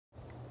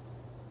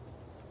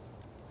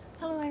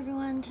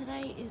everyone,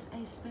 today is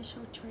a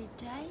special treat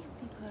day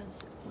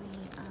because we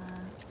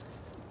are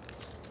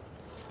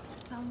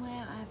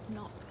somewhere I've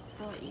not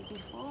brought you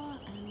before,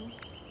 and this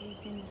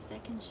is in the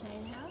second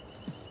shade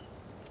house.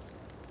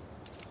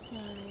 So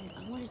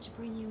I wanted to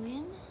bring you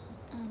in.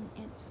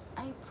 It's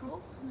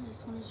April and I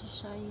just wanted to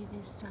show you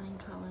the stunning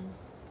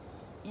colours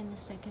in the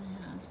second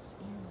house,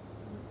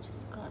 which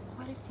has got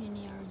quite a few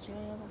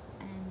Neoregelia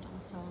and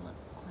also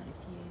quite a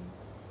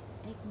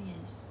few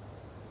Aechmeas.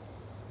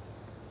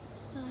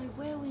 So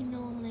where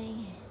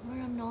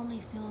I'm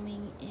normally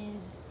filming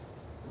is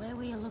where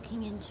we are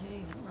looking into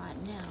right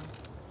now.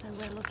 So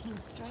we're looking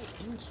straight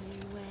into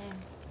where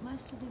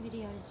most of the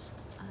videos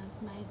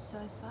I've made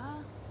so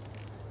far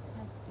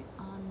have been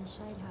on the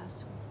shade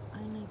house.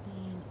 We've only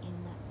been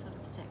in that sort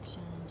of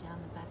section and down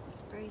the back with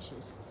the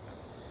freesias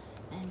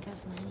and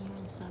Guzmania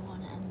and so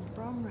on, and the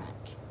Brom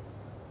rack.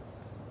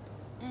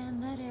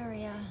 And that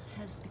area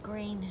has the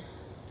green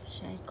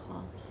shade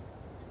cloth.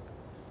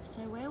 So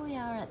where we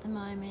are at the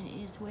moment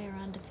is we're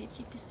under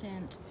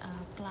 50%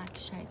 black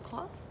shade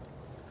cloth.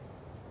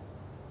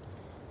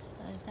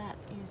 So that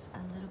is a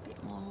little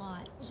bit more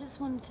light. I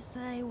just wanted to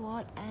say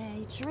what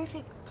a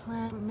terrific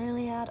plant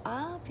Bromeliad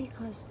are,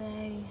 because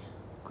they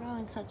grow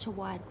in such a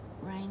wide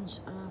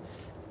range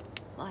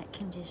of light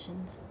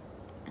conditions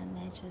and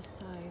they're just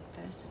so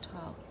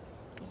versatile.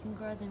 You can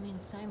grow them in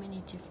so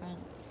many different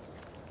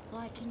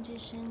light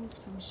conditions,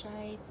 from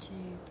shade to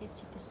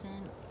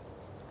 50%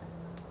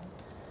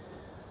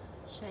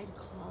 shade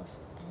cloth,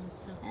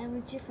 and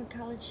with different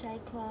coloured shade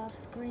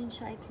cloths, green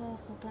shade cloth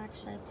or black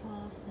shade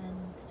cloth, and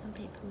some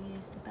people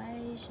use the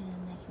beige,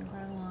 and they can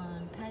grow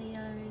on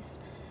patios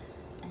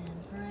and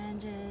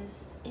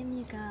verandas, in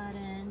your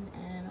garden,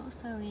 and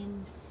also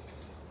in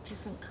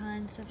different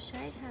kinds of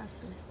shade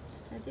houses.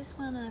 So this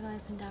one I've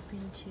opened up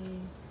into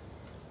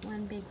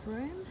one big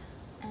room,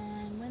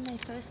 and when they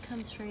first come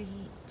through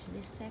here to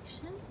this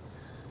section,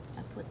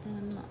 I put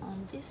them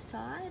on this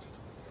side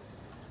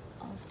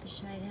of the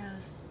shade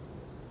house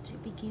to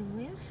begin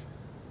with,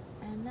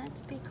 and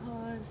that's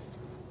because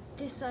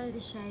this side of the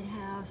shade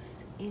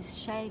house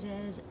is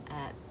shaded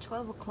at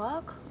 12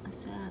 o'clock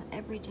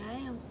every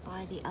day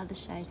by the other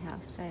shade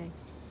house. So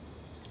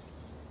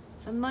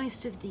for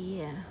most of the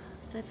year.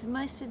 So for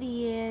most of the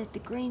year, the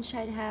green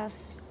shade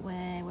house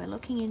where we're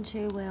looking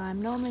into, where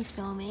I'm normally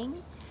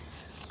filming,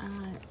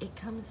 it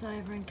comes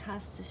over and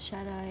casts a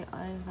shadow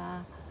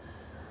over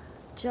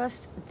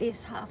just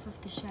this half of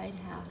the shade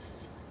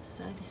house.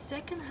 So the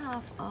second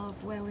half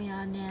of where we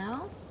are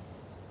now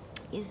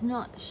is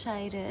not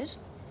shaded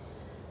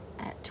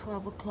at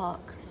 12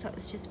 o'clock, so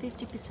it's just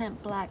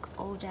 50% black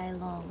all day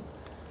long.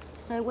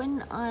 So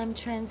when I'm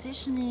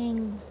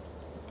transitioning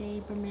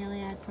the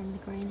Bromeliad from the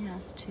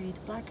greenhouse to the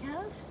black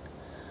house,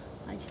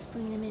 I just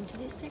bring them into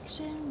this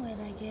section where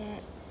they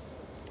get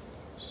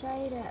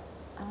shade at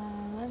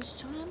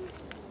lunchtime,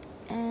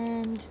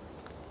 and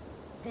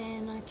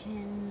then I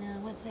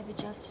can, once they've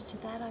adjusted to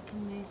that, I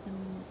can move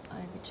them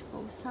over to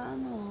full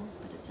sun,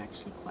 but it's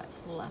actually quite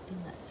full up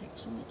in that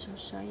section, which I'll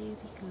show you,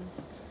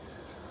 because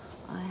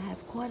I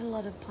have quite a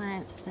lot of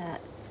plants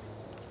that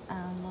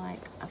like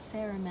a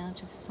fair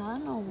amount of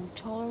sun or will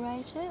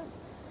tolerate it,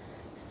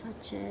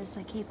 such as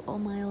I keep all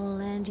my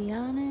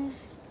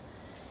Orlandianas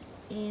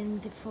in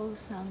the full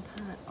sun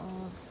part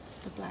of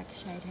the black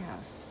shade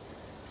house.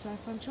 So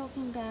if I'm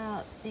talking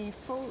about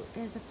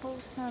there's a full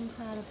sun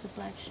part of the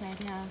black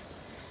shade house,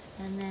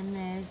 and then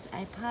there's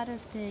a part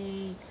of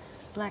the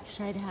black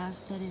shade house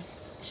that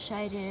is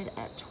shaded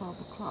at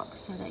 12 o'clock.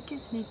 So that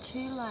gives me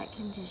two light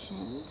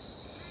conditions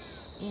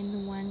in the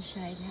one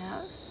shade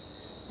house.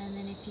 And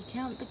then if you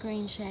count the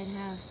green shade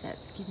house,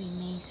 that's giving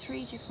me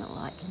three different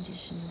light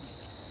conditions.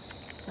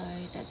 So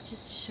that's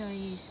just to show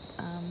you,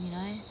 you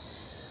know,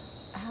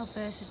 how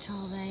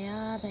versatile they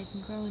are. They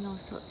can grow in all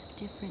sorts of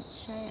different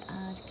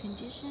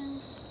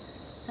conditions.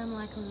 Some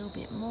like a little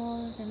bit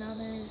more than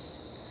others,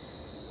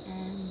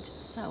 and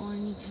so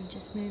on. You can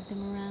just move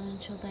them around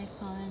until they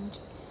find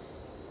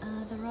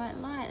the right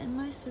light, and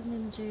most of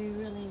them do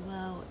really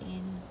well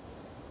in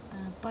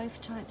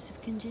both types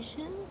of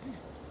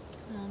conditions.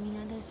 You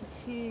know, there's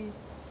a few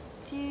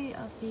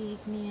of the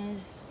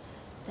Aechmeas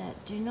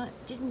that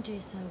didn't do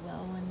so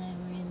well when they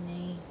were in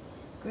the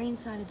green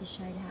side of the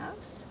shade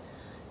house,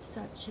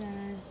 such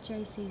as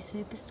JC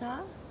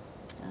Superstar,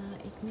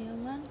 Aechmea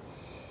one.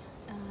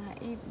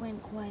 It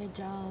went quite a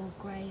dull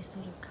grey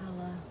sort of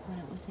colour when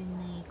it was in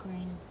the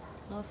green,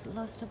 lost a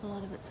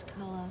lot of its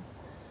colour,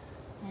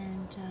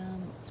 and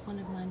it's one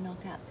of my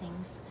knockout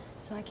things.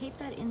 So I keep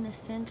that in the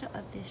centre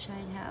of this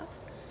shade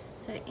house.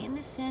 So in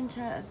the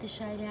centre of the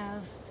shade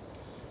house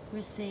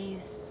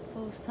receives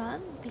full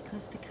sun,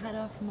 because the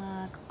cut-off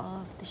mark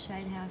of the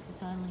shade house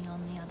is only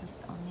on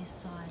this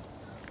side,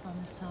 on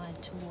the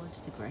side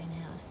towards the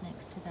greenhouse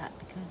next to that,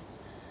 because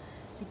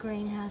the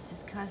greenhouse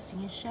is casting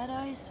a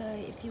shadow. So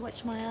if you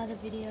watch my other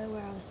video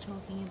where I was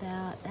talking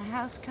about the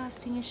house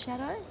casting a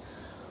shadow,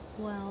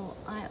 well,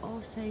 I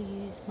also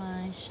use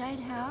my shade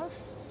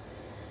house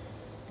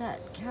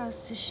that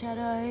casts a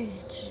shadow,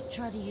 to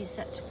try to use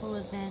that to full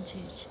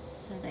advantage.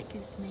 So that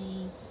gives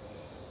me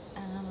a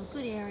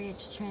good area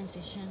to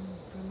transition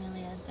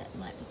bromeliad that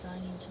might be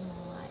going into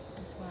more light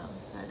as well.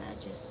 So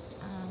they're just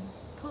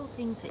cool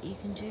things that you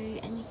can do,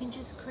 and you can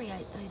just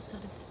create those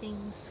sort of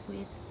things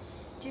with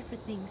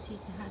different things you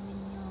can have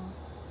in your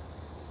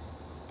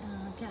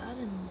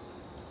garden.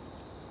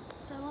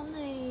 So on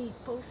the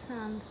full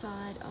sun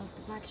side of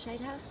the black shade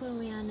house where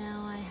we are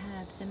now, I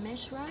have the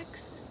mesh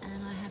racks,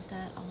 and I have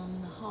that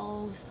along the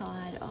whole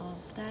side of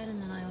that,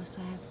 and then I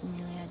also have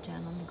bromeliad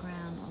down on the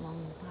ground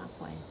along the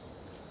pathway,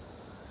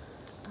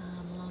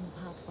 along the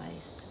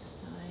pathways.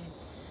 So,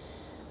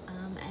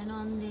 and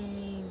on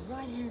the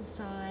right hand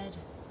side,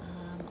 I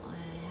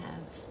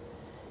have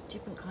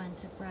different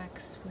kinds of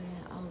racks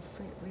where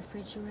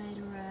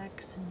refrigerator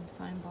racks and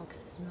phone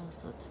boxes and all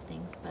sorts of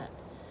things, but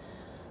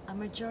a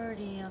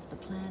majority of the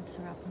plants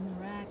are up on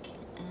the rack,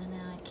 and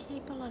I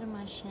keep a lot of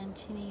my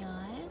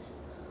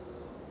chantilly-eyes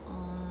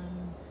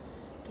on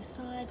the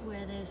side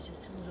where there's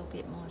just a little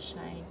bit more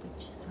shade with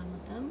just some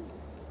of them.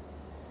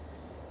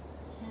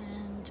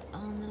 And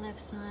on the left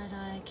side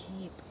I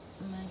keep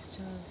most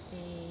of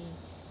the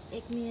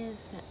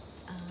Aechmeas that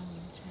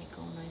take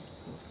almost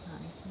full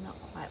sun, so not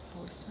quite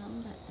full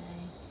sun, but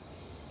they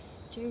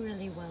do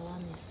really well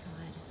on this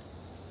side.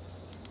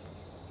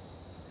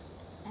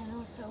 And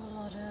also a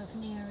lot of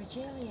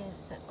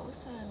neoregelias that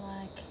also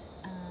like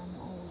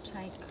or will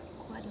take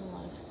quite a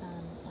lot of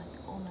sun, like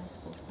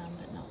almost full sun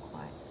but not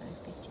quite, so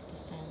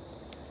 50%.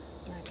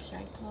 Black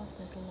shade cloth,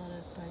 there's a lot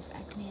of both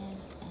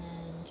Aechmeas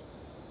and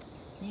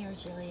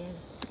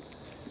neoregelias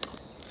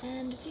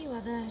and a few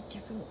other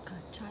different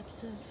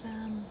types of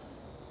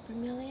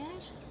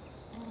bromeliad,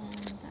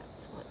 and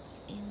that's what's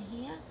in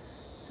here.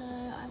 So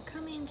I've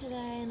come in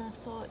today and I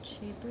thought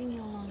to bring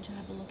you along to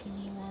have a look in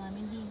here while I'm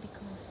in here,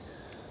 because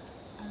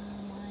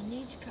I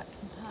need to cut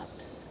some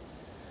pups.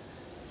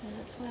 So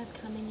that's why I've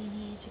come in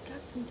here, to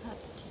cut some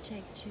pups to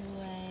take to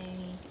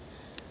a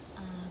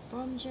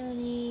Brom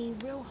journey,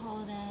 real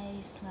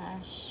holiday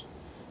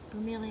 /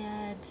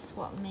 bromeliad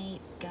swap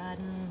meet,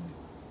 garden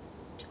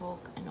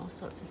talk and all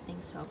sorts of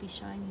things. So I'll be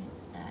showing you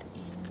that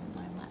in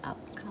one of my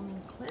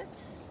upcoming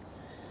clips.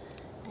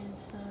 And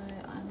so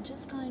I'm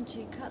just going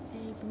to cut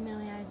the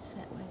bromeliads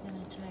that we're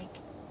going to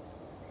take.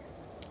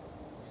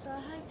 So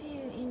I hope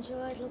you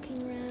enjoyed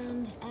looking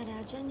around at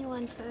our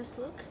genuine first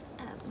look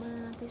at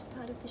this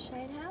part of the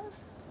shade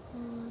house,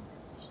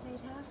 shade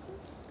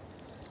houses.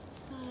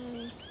 So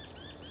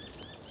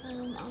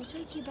I'll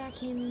take you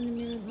back in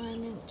a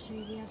moment to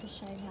the other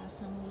shade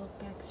house, and we'll look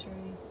back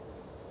through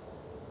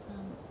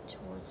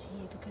towards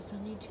here, because I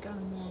need to go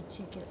in there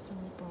to get some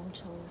of the Brom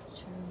tools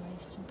to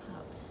remove some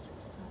pups.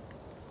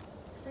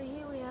 So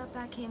here we are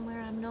back in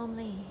where I'm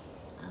normally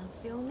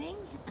filming,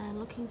 and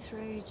looking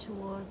through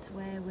towards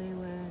where we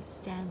were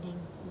standing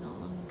not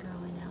long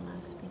ago in our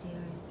last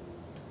video.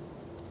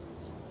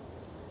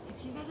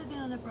 If you've ever been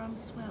on a Brom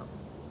swell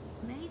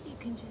meet, you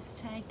can just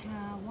take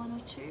one or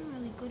two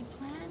really good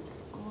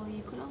plants, or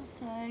you could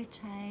also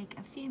take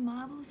a few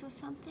marbles or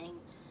something.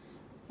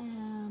 You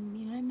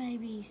know,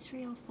 maybe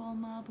 3 or 4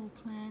 marble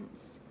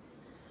plants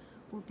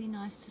would be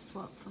nice to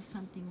swap for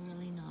something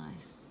really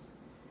nice.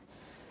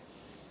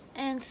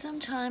 And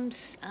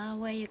sometimes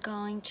where you're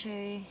going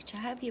to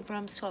have your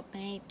Brom swap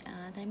meet,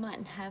 they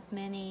mightn't have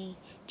many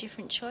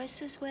different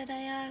choices where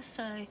they are,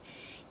 so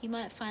you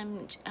might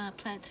find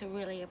plants are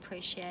really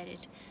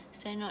appreciated.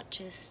 So not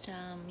just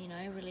you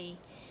know, really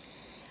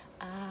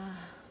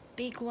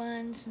big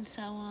ones and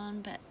so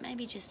on, but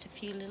maybe just a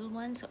few little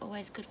ones are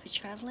always good for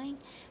travelling.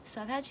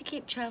 So I've had to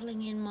keep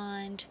travelling in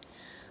mind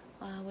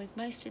with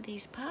most of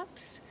these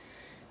pups.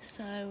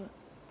 So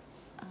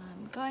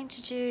I'm going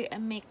to do a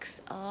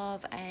mix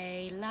of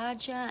a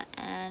larger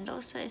and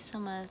also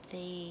some of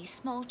the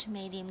small to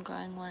medium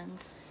growing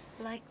ones,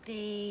 like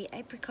the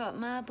apricot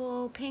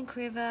marble, pink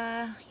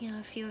river, you know,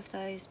 a few of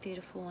those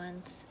beautiful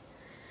ones.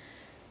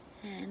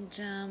 And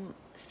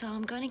so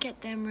I'm going to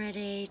get them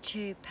ready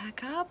to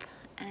pack up,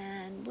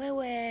 and where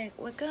we're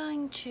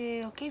going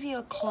to, I'll give you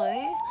a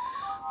clue,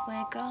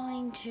 we're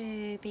going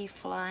to be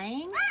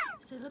flying.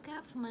 So look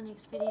out for my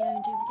next video,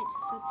 and don't forget to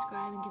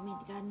subscribe and give me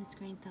the gardener's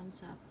green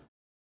thumbs up.